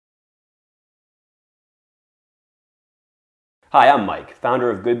Hi, I'm Mike, founder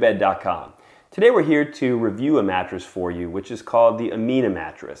of goodbed.com. Today we're here to review a mattress for you, which is called the Ameena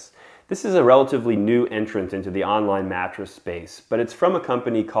mattress. This is a relatively new entrant into the online mattress space, but it's from a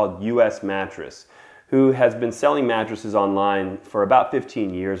company called US Mattress, who has been selling mattresses online for about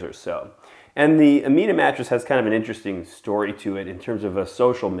 15 years or so. And the Ameena mattress has kind of an interesting story to it in terms of a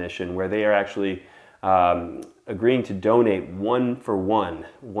social mission where they are actually agreeing to donate one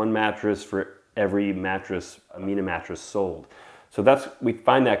mattress for every Ameena mattress sold. So we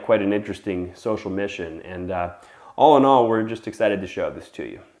find that quite an interesting social mission, and all in all, we're just excited to show this to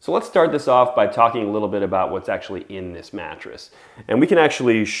you. So let's start this off by talking a little bit about what's actually in this mattress. And we can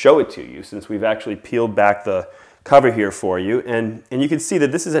actually show it to you since we've actually peeled back the cover here for you, and you can see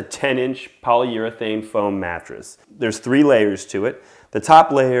that this is a 10-inch polyurethane foam mattress. There's 3 layers to it. The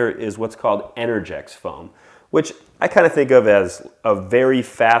top layer is what's called Energex foam, which I kind of think of as a very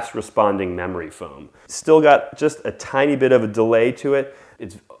fast responding memory foam. Still got just a tiny bit of a delay to it.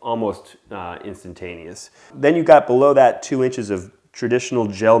 It's almost instantaneous. Then you got below that 2 inches of traditional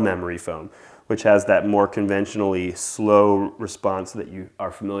gel memory foam, which has that more conventionally slow response that you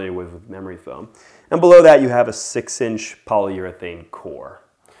are familiar with memory foam. And below that you have a 6-inch polyurethane core.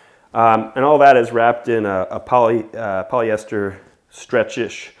 And all that is wrapped in a polyester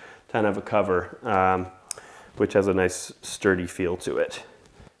stretchish kind of a cover, which has a nice sturdy feel to it.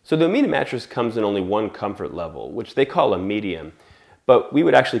 So the Ameena mattress comes in only one comfort level, which they call a medium, but we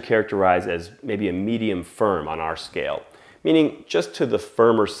would actually characterize as maybe a medium firm on our scale, meaning just to the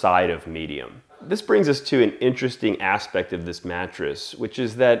firmer side of medium. This brings us to an interesting aspect of this mattress, which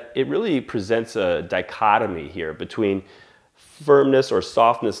is that it really presents a dichotomy here between firmness or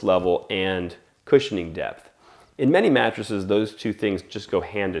softness level and cushioning depth. In many mattresses, those two things just go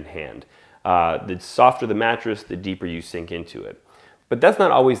hand in hand. The softer the mattress, the deeper you sink into it. But that's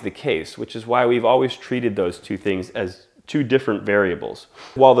not always the case, which is why we've always treated those two things as two different variables.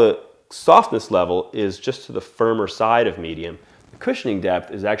 While the softness level is just to the firmer side of medium, the cushioning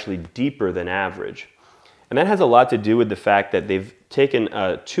depth is actually deeper than average. And that has a lot to do with the fact that they've taken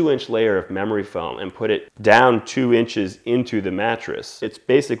a 2-inch layer of memory foam and put it down 2 inches into the mattress. It's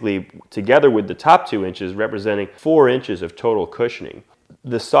basically, together with the top 2 inches, representing 4 inches of total cushioning.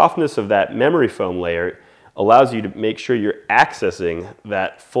 The softness of that memory foam layer allows you to make sure you're accessing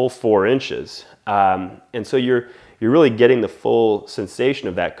that full 4 inches. And so you're really getting the full sensation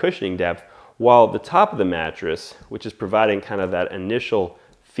of that cushioning depth, while the top of the mattress, which is providing kind of that initial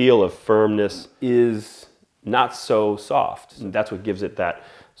feel of firmness, is not so soft. And that's what gives it that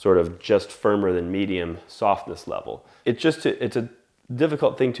sort of just firmer than medium softness level. It's a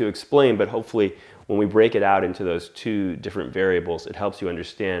difficult thing to explain, but hopefully when we break it out into those two different variables, it helps you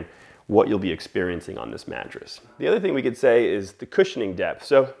understand what you'll be experiencing on this mattress. The other thing we could say is the cushioning depth.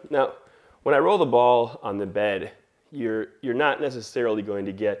 So now, when I roll the ball on the bed, you're not necessarily going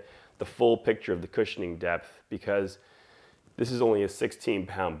to get the full picture of the cushioning depth because this is only a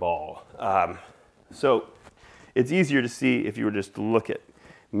 16-pound ball. So it's easier to see if you were just to look at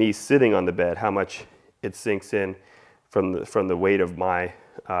me sitting on the bed, how much it sinks in from the weight of my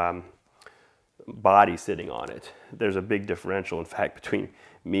body sitting on it. There's a big differential, in fact, between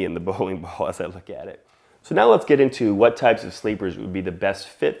me and the bowling ball as I look at it. So now let's get into what types of sleepers would be the best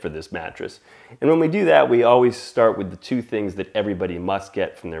fit for this mattress. And when we do that, we always start with the 2 things that everybody must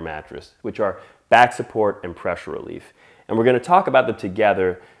get from their mattress, which are back support and pressure relief. And we're going to talk about them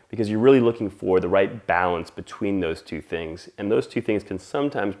together because you're really looking for the right balance between those 2 things. And those 2 things can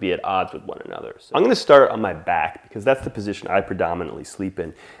sometimes be at odds with one another. So I'm going to start on my back because that's the position I predominantly sleep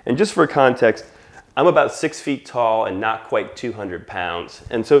in. And just for context, I'm about 6 feet tall and not quite 200 pounds.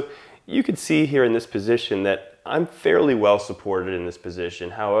 And so you can see here in this position that I'm fairly well supported in this position.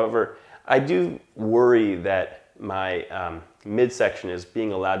 However, I do worry that my midsection is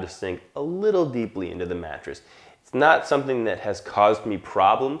being allowed to sink a little deeply into the mattress. It's not something that has caused me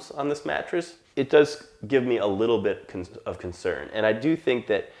problems on this mattress. It does give me a little bit of concern. And I do think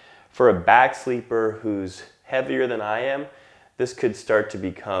that for a back sleeper who's heavier than I am, this could start to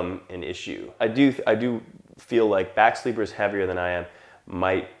become an issue. I do feel like back sleepers heavier than I am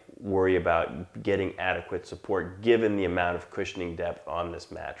might worry about getting adequate support given the amount of cushioning depth on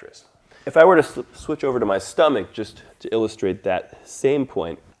this mattress. If I were to switch over to my stomach just to illustrate that same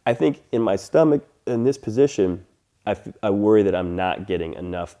point, I think in my stomach, in this position, I worry that I'm not getting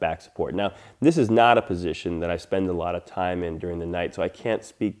enough back support. Now, this is not a position that I spend a lot of time in during the night, so I can't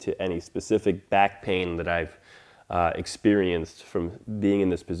speak to any specific back pain that I've experienced from being in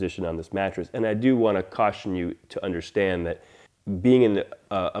this position on this mattress. And I do want to caution you to understand that being in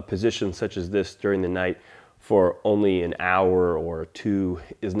a position such as this during the night for only an hour or two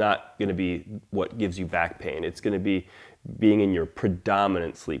is not going to be what gives you back pain. It's going to be being in your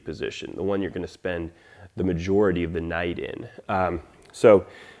predominant sleep position, the one you're going to spend the majority of the night in.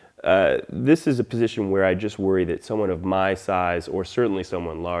 This is a position where I just worry that someone of my size, or certainly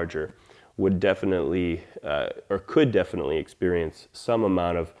someone larger, would definitely or could definitely experience some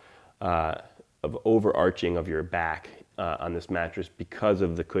amount of overarching of your back on this mattress because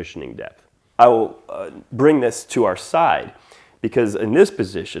of the cushioning depth. I will bring this to our side, because in this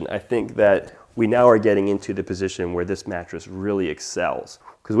position, I think that we now are getting into the position where this mattress really excels.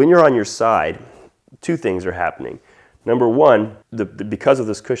 Because when you're on your side, two things are happening. Number one, because of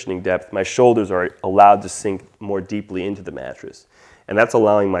this cushioning depth, my shoulders are allowed to sink more deeply into the mattress. And that's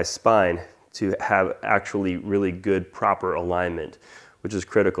allowing my spine to have actually really good, proper alignment, which is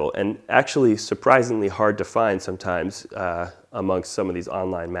critical. And actually surprisingly hard to find sometimes amongst some of these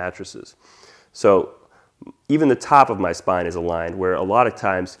online mattresses. So even the top of my spine is aligned, where a lot of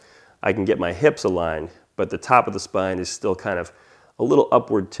times I can get my hips aligned, but the top of the spine is still kind of a little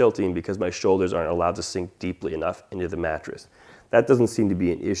upward tilting because my shoulders aren't allowed to sink deeply enough into the mattress. That doesn't seem to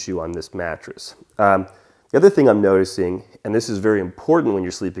be an issue on this mattress. The other thing I'm noticing, and this is very important when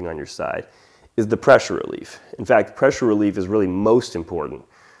you're sleeping on your side, is the pressure relief. In fact, pressure relief is really most important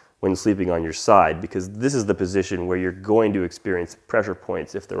when sleeping on your side, because this is the position where you're going to experience pressure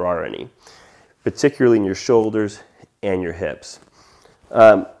points if there are any, particularly in your shoulders and your hips.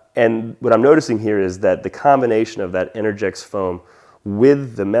 And what I'm noticing here is that the combination of that Energex foam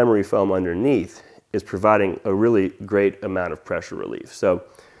with the memory foam underneath is providing a really great amount of pressure relief. So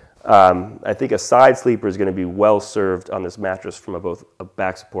I think a side sleeper is going to be well served on this mattress from both a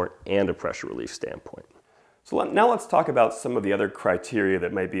back support and a pressure relief standpoint. So now let's talk about some of the other criteria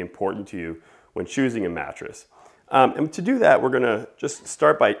that might be important to you when choosing a mattress. And to do that, we're going to just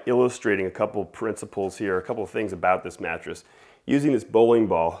start by illustrating a couple principles here, a couple of things about this mattress, using this bowling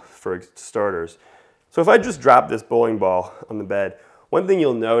ball for starters. So if I just drop this bowling ball on the bed, one thing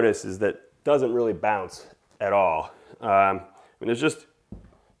you'll notice is that it doesn't really bounce at all. There's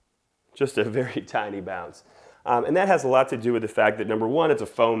just a very tiny bounce. And that has a lot to do with the fact that, number one, it's a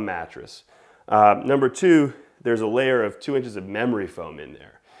foam mattress. Number two, there's a layer of 2 inches of memory foam in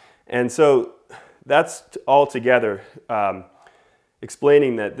there. And so that's all together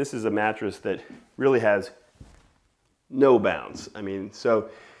explaining that this is a mattress that really has no bounce. So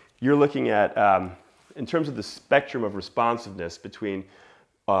you're looking at, in terms of the spectrum of responsiveness between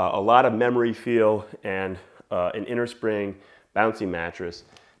a lot of memory feel and an inner spring bouncy mattress,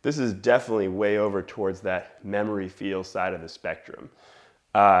 this is definitely way over towards that memory feel side of the spectrum.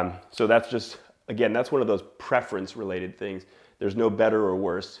 So that's just, again, that's one of those preference related things. There's no better or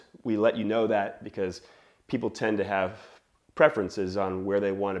worse. We let you know that because people tend to have preferences on where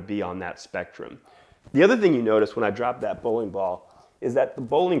they want to be on that spectrum. The other thing you notice when I dropped that bowling ball is that the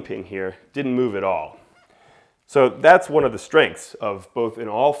bowling pin here didn't move at all. So that's one of the strengths of both an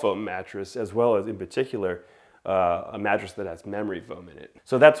all foam mattress as well as, in particular, a mattress that has memory foam in it.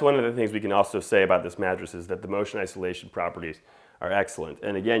 So that's one of the things we can also say about this mattress, is that the motion isolation properties are excellent.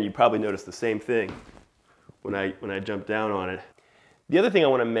 And again, you probably noticed the same thing when I jumped down on it. The other thing I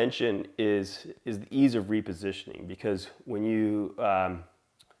want to mention is the ease of repositioning, because when you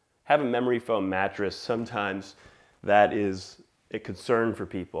have a memory foam mattress, sometimes that is a concern for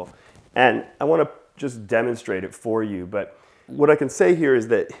people. And I want to just demonstrate it for you. But what I can say here is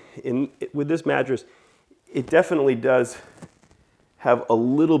that with this mattress, it definitely does have a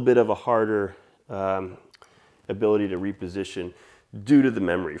little bit of a harder ability to reposition due to the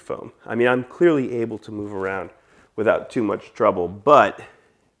memory foam. I'm clearly able to move around without too much trouble, but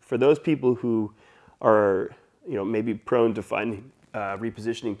for those people who are maybe prone to finding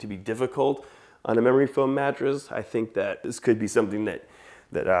repositioning to be difficult on a memory foam mattress, I think that this could be something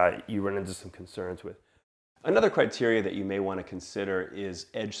that you run into some concerns with. Another criteria that you may want to consider is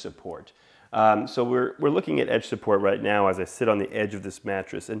edge support. So we're looking at edge support right now as I sit on the edge of this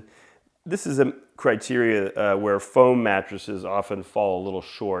mattress, and this is a criteria where foam mattresses often fall a little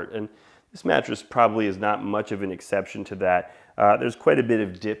short, and this mattress probably is not much of an exception to that. There's quite a bit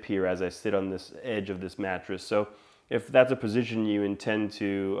of dip here as I sit on this edge of this mattress, so if that's a position you intend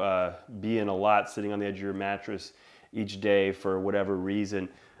to be in a lot, sitting on the edge of your mattress each day for whatever reason,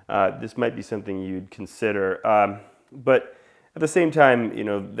 this might be something you'd consider. But at the same time,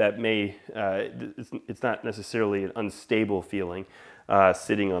 that may, it's not necessarily an unstable feeling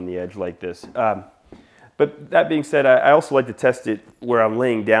sitting on the edge like this. But that being said, I also like to test it where I'm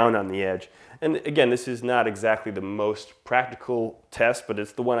laying down on the edge. And again, this is not exactly the most practical test, but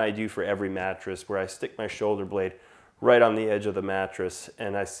it's the one I do for every mattress, where I stick my shoulder blade right on the edge of the mattress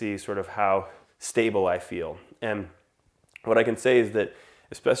and I see sort of how stable I feel. And what I can say is that,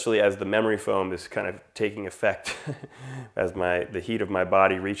 especially as the memory foam is kind of taking effect, as the heat of my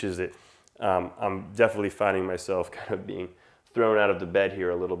body reaches it, I'm definitely finding myself kind of being thrown out of the bed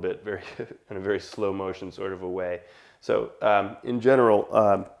here a little bit, in a very slow motion sort of a way. So in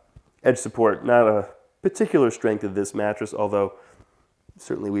general, edge support, not a particular strength of this mattress, although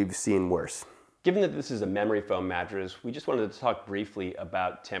certainly we've seen worse. Given that this is a memory foam mattress, we just wanted to talk briefly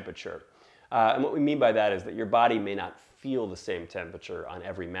about temperature. And what we mean by that is that your body may not feel the same temperature on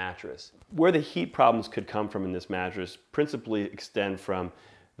every mattress. Where the heat problems could come from in this mattress principally extend from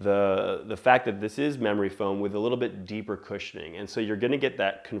the fact that this is memory foam with a little bit deeper cushioning. And so you're going to get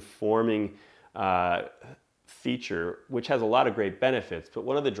that conforming feature, which has a lot of great benefits. But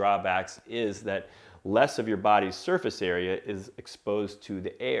one of the drawbacks is that less of your body's surface area is exposed to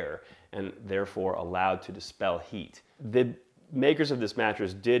the air and therefore allowed to dispel heat. The makers of this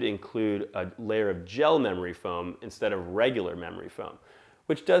mattress did include a layer of gel memory foam instead of regular memory foam,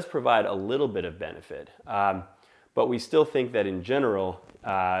 which does provide a little bit of benefit. But we still think that in general,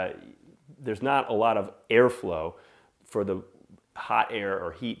 there's not a lot of airflow for the hot air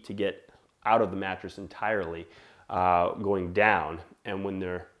or heat to get out of the mattress entirely, going down. And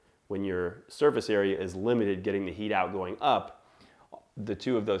when your surface area is limited, getting the heat out going up, the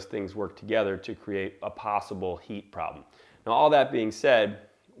two of those things work together to create a possible heat problem. Now, all that being said,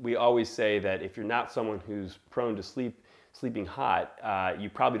 we always say that if you're not someone who's prone to sleeping hot, you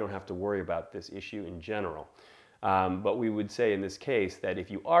probably don't have to worry about this issue in general. But we would say in this case that if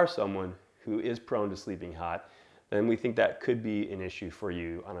you are someone who is prone to sleeping hot, then we think that could be an issue for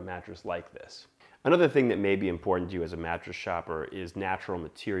you on a mattress like this. Another thing that may be important to you as a mattress shopper is natural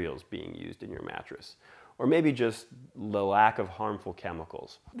materials being used in your mattress, or maybe just the lack of harmful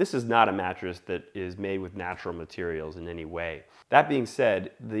chemicals. This is not a mattress that is made with natural materials in any way. That being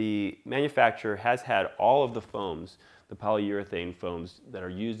said, the manufacturer has had all of the foams, the polyurethane foams that are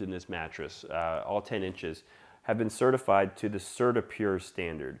used in this mattress, all 10 inches, have been certified to the CertaPure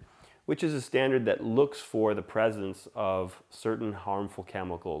standard, which is a standard that looks for the presence of certain harmful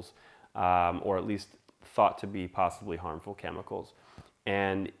chemicals, or at least thought to be possibly harmful chemicals.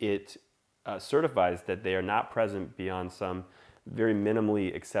 And it certifies that they are not present beyond some very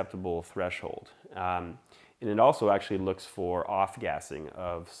minimally acceptable threshold. And it also actually looks for off-gassing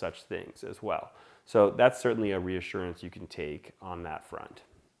of such things as well. So that's certainly a reassurance you can take on that front.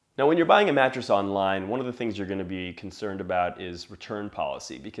 Now, when you're buying a mattress online, one of the things you're going to be concerned about is return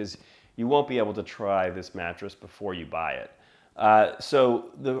policy, because you won't be able to try this mattress before you buy it. So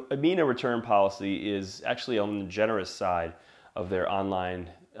the Ameena return policy is actually on the generous side of their online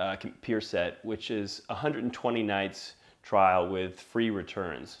peer set, which is 120 nights trial with free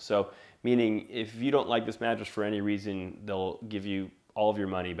returns. So meaning if you don't like this mattress for any reason, they'll give you all of your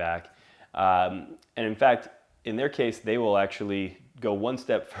money back. And in fact, in their case, they will actually go one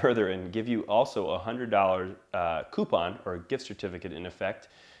step further and give you also a $100 coupon or a gift certificate in effect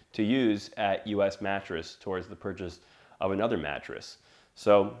to use at US Mattress towards the purchase of another mattress.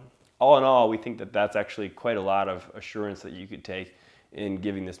 So all in all, we think that that's actually quite a lot of assurance that you could take in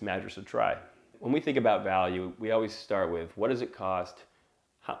giving this mattress a try. When we think about value, we always start with what does it cost,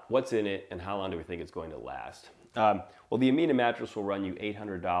 what's in it, and how long do we think it's going to last. Well, the Ameena mattress will run you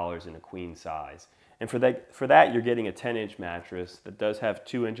 $800 in a queen size. And for that, you're getting a 10-inch mattress that does have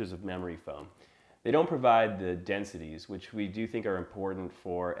 2 inches of memory foam. They don't provide the densities, which we do think are important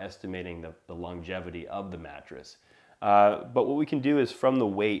for estimating the longevity of the mattress. But what we can do is from the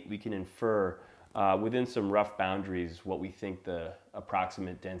weight, we can infer within some rough boundaries what we think the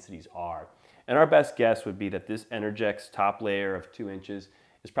approximate densities are. And our best guess would be that this Energex top layer of 2 inches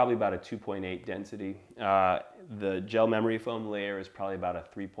is probably about a 2.8 density. The gel memory foam layer is probably about a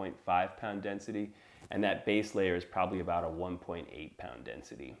 3.5 pound density, and that base layer is probably about a 1.8 pound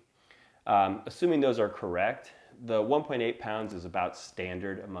density. Assuming those are correct, the 1.8 pounds is about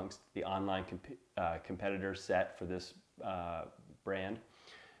standard amongst the online competitor set for this brand.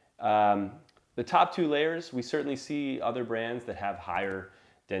 The top 2 layers, we certainly see other brands that have higher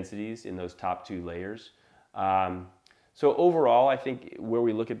densities in those top 2 layers. So overall, I think where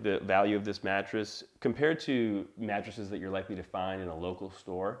we look at the value of this mattress, compared to mattresses that you're likely to find in a local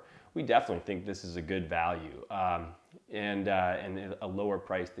store, we definitely think this is a good value and a lower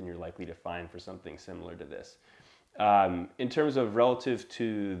price than you're likely to find for something similar to this. In terms of relative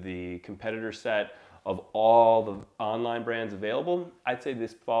to the competitor set of all the online brands available, I'd say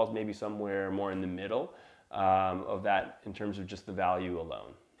this falls maybe somewhere more in the middle of that in terms of just the value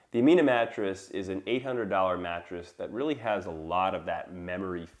alone. The Ameena mattress is an $800 mattress that really has a lot of that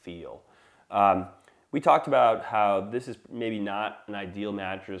memory feel. We talked about how this is maybe not an ideal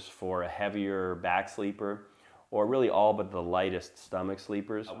mattress for a heavier back sleeper or really all but the lightest stomach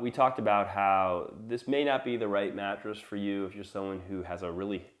sleepers. We talked about how this may not be the right mattress for you if you're someone who has a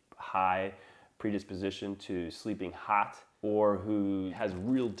really high predisposition to sleeping hot or who has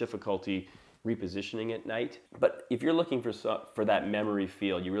real difficulty repositioning at night. But if you're looking for that memory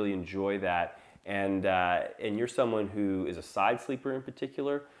feel, you really enjoy that, and you're someone who is a side sleeper in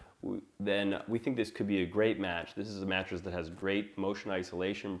particular, then we think this could be a great match. This is a mattress that has great motion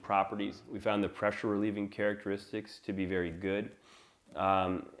isolation properties. We found the pressure relieving characteristics to be very good.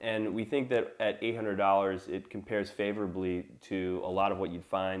 And we think that at $800, it compares favorably to a lot of what you'd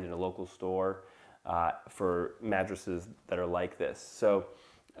find in a local store for mattresses that are like this. So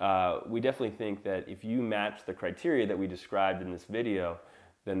we definitely think that if you match the criteria that we described in this video,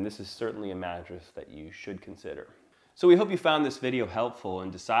 then this is certainly a mattress that you should consider. So we hope you found this video helpful in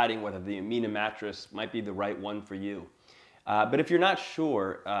deciding whether the Ameena mattress might be the right one for you. But if you're not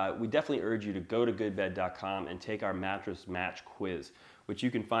sure, we definitely urge you to go to goodbed.com and take our mattress match quiz, which you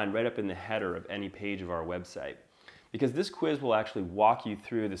can find right up in the header of any page of our website. Because this quiz will actually walk you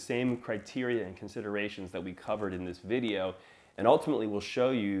through the same criteria and considerations that we covered in this video, and ultimately will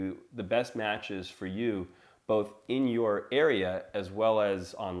show you the best matches for you, both in your area as well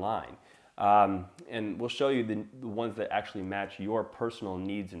as online. And we'll show you the ones that actually match your personal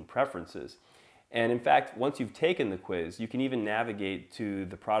needs and preferences. And in fact, once you've taken the quiz, you can even navigate to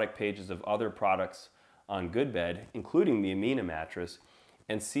the product pages of other products on Goodbed, including the Ameena mattress,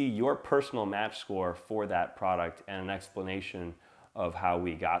 and see your personal match score for that product and an explanation of how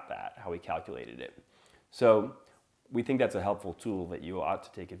we got that, how we calculated it. So we think that's a helpful tool that you ought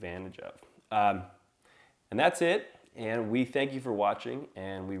to take advantage of. And that's it. And we thank you for watching,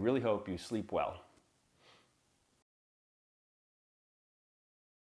 and we really hope you sleep well.